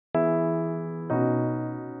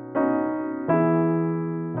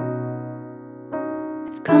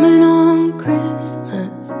It's coming on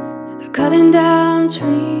Christmas. They're cutting down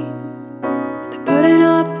trees. They're putting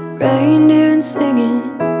up reindeer and singing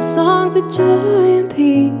songs of joy and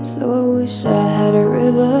peace. So I wish I had a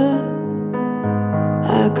river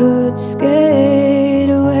I could skate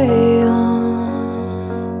away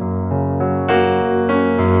on.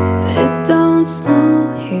 But it don't snow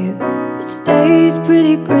here, it stays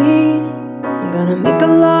pretty green. I'm gonna make a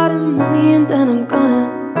lot of money and then I'm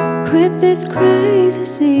gonna quit this crazy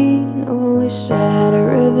scene. Oh, I wish I had a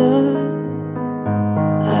river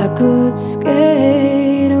I could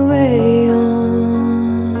skate away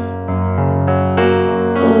on.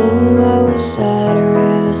 Oh, I wish I had a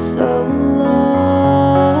river so long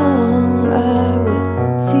I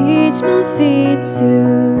would teach my feet to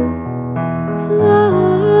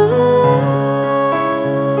fly.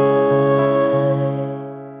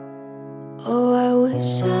 Oh, I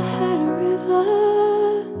wish I had a river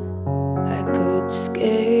I could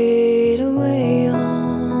skate away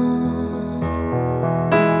on.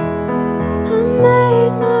 I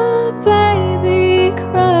made my baby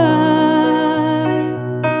cry.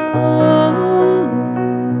 Oh,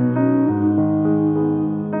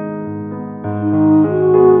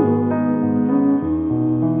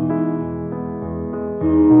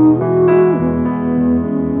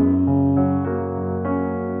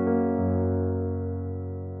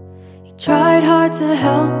 He tried hard to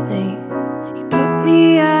help me, he put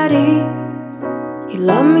me at ease. He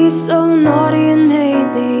loved me so naughty and made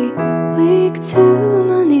me weak to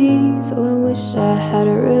my knees. Oh, I wish I had a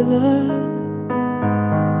river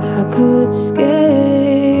I could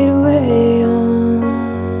skate away on.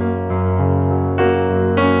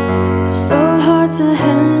 I'm so hard to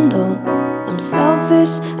handle, I'm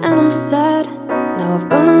selfish and I'm sad. Now I've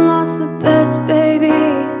gone and lost the best baby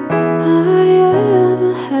I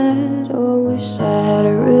ever had. Oh, I wish I had a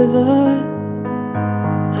river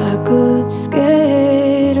I could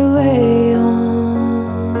skate away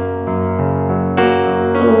on.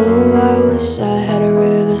 Oh, I wish I had a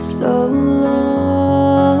river so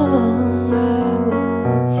long I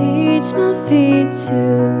would teach my feet to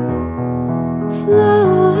fly.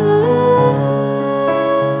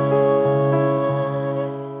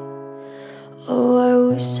 Oh, I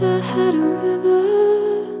wish I had a river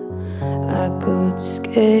I could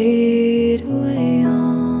skate away on.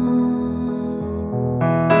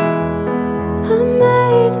 I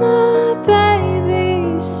made my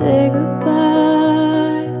baby say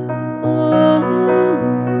goodbye. Oh,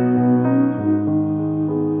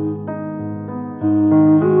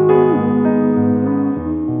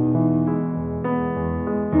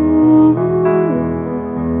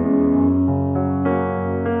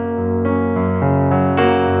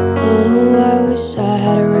 oh, I wish I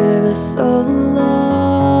had a river so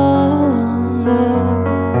long I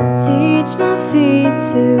would teach my feet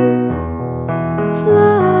to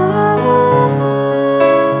fly.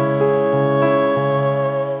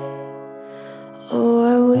 Oh,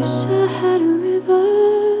 I wish I had a river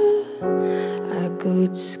I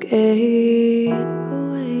could skate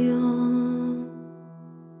away